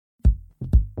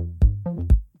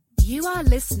You are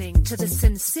listening to the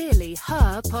Sincerely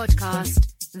Her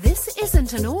podcast. This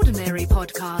isn't an ordinary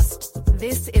podcast.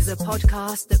 This is a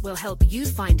podcast that will help you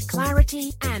find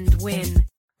clarity and win.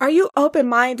 Are you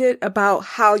open-minded about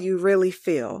how you really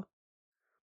feel?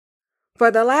 For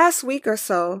the last week or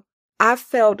so, I've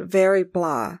felt very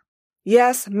blah.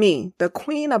 Yes, me, the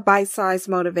queen of bite-sized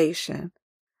motivation.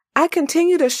 I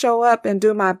continue to show up and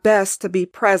do my best to be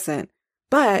present,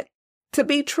 but to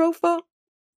be truthful,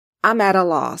 I'm at a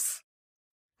loss.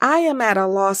 I am at a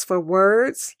loss for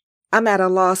words. I'm at a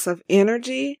loss of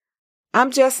energy.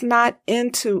 I'm just not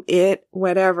into it,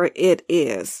 whatever it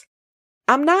is.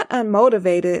 I'm not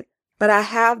unmotivated, but I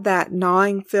have that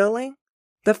gnawing feeling,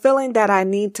 the feeling that I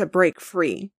need to break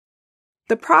free.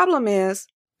 The problem is,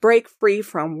 break free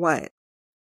from what?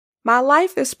 My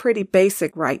life is pretty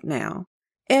basic right now.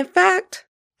 In fact,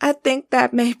 I think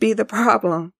that may be the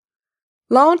problem.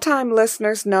 Longtime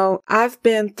listeners know I've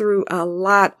been through a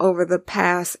lot over the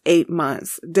past 8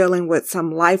 months, dealing with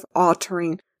some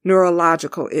life-altering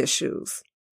neurological issues.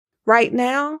 Right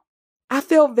now, I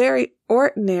feel very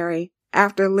ordinary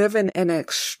after living an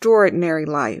extraordinary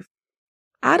life.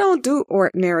 I don't do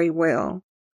ordinary well.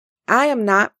 I am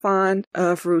not fond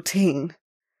of routine,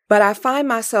 but I find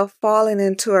myself falling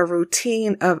into a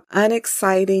routine of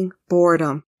unexciting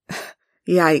boredom.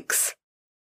 Yikes.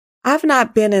 I've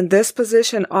not been in this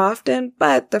position often,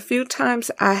 but the few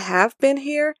times I have been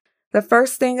here, the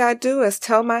first thing I do is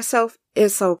tell myself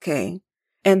it's okay.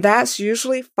 And that's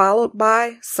usually followed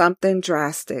by something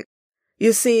drastic.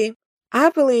 You see,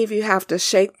 I believe you have to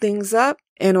shake things up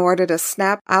in order to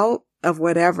snap out of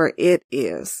whatever it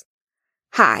is.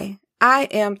 Hi, I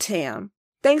am Tam.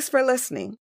 Thanks for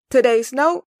listening. Today's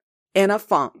note, in a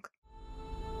funk.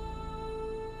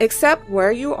 Accept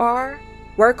where you are.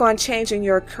 Work on changing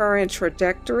your current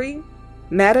trajectory,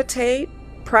 meditate,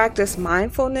 practice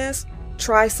mindfulness,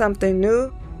 try something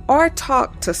new, or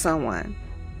talk to someone.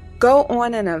 Go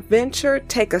on an adventure,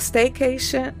 take a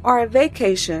staycation or a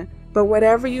vacation, but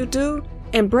whatever you do,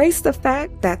 embrace the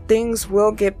fact that things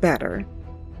will get better.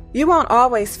 You won't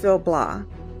always feel blah.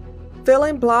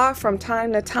 Feeling blah from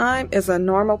time to time is a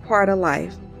normal part of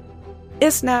life.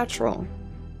 It's natural.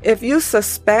 If you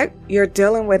suspect you're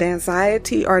dealing with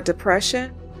anxiety or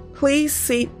depression, please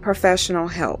seek professional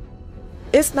help.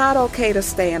 It's not okay to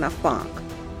stay in a funk,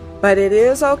 but it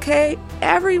is okay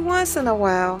every once in a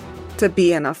while to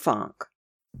be in a funk.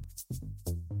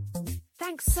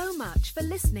 Thanks so much for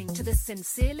listening to the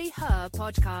Sincerely Her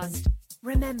podcast.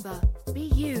 Remember, be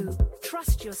you,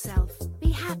 trust yourself,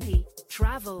 be happy,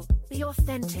 travel, be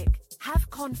authentic, have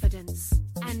confidence,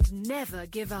 and never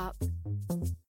give up.